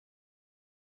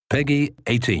Peggy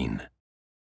 18.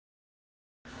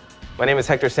 My name is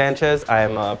Hector Sanchez.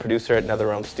 I'm a producer at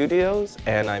NetherRealm Studios,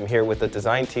 and I'm here with the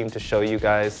design team to show you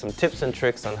guys some tips and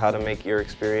tricks on how to make your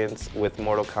experience with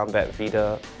Mortal Kombat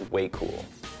Vita way cool.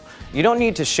 You don't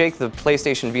need to shake the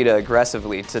PlayStation Vita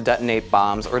aggressively to detonate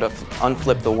bombs or to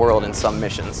unflip the world in some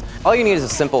missions. All you need is a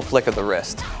simple flick of the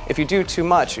wrist. If you do too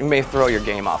much, you may throw your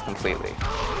game off completely.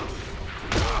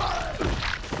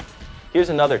 Here's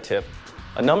another tip.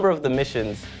 A number of the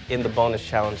missions in the bonus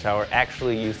challenge hour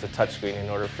actually use the touchscreen in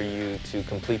order for you to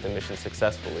complete the mission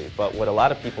successfully. But what a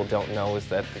lot of people don't know is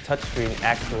that the touchscreen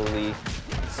actually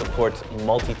supports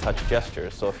multi-touch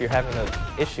gestures. So if you're having an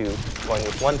issue going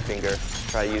with one finger,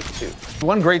 try use two.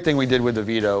 One great thing we did with the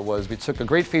Vita was we took a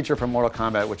great feature from Mortal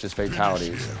Kombat, which is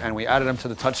fatalities, and we added them to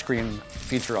the touchscreen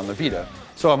feature on the Vita.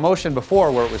 So a motion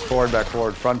before where it was forward, back,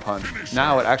 forward, front punch,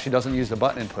 now it actually doesn't use the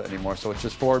button input anymore, so it's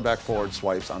just forward, back, forward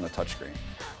swipes on the touchscreen.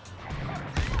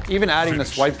 Even adding the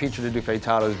swipe feature to do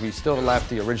fatalities, we still left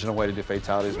the original way to do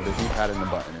fatalities with the D-pad and the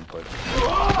button input.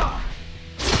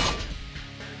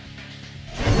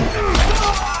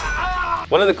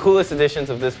 One of the coolest additions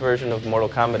of this version of Mortal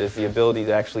Kombat is the ability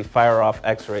to actually fire off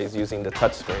X-rays using the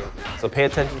touchscreen. So pay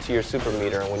attention to your super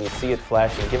meter, and when you see it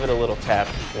flashing, give it a little tap,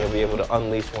 and you'll be able to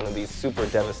unleash one of these super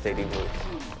devastating moves.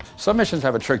 Some missions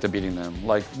have a trick to beating them,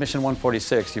 like mission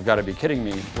 146, You've Got to Be Kidding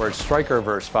Me, where it's Striker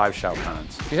versus 5 Shao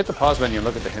Kahns. If you hit the pause menu and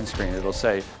look at the hint screen, it'll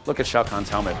say, look at Shao Kahn's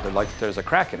helmet, but like there's a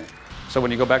crack in it. So when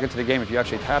you go back into the game, if you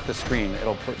actually tap the screen,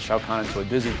 it'll put Shao Kahn into a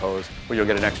dizzy pose where you'll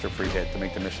get an extra free hit to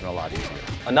make the mission a lot easier.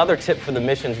 Another tip for the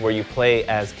missions where you play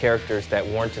as characters that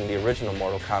weren't in the original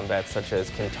Mortal Kombat, such as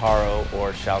Kintaro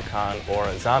or Shao Kahn or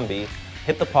a zombie,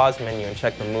 hit the pause menu and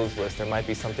check the moves list. There might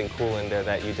be something cool in there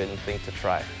that you didn't think to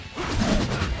try.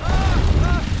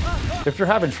 If you're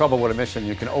having trouble with a mission,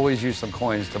 you can always use some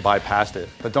coins to bypass it.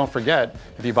 But don't forget,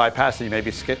 if you bypass it, you may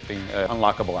be skipping an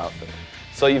unlockable outfit.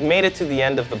 So you've made it to the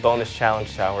end of the bonus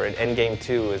challenge tower, and Endgame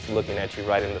 2 is looking at you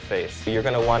right in the face. You're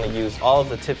going to want to use all of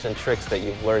the tips and tricks that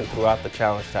you've learned throughout the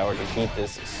challenge tower to beat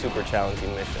this super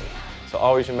challenging mission. So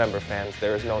always remember, fans,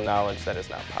 there is no knowledge that is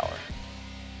not power.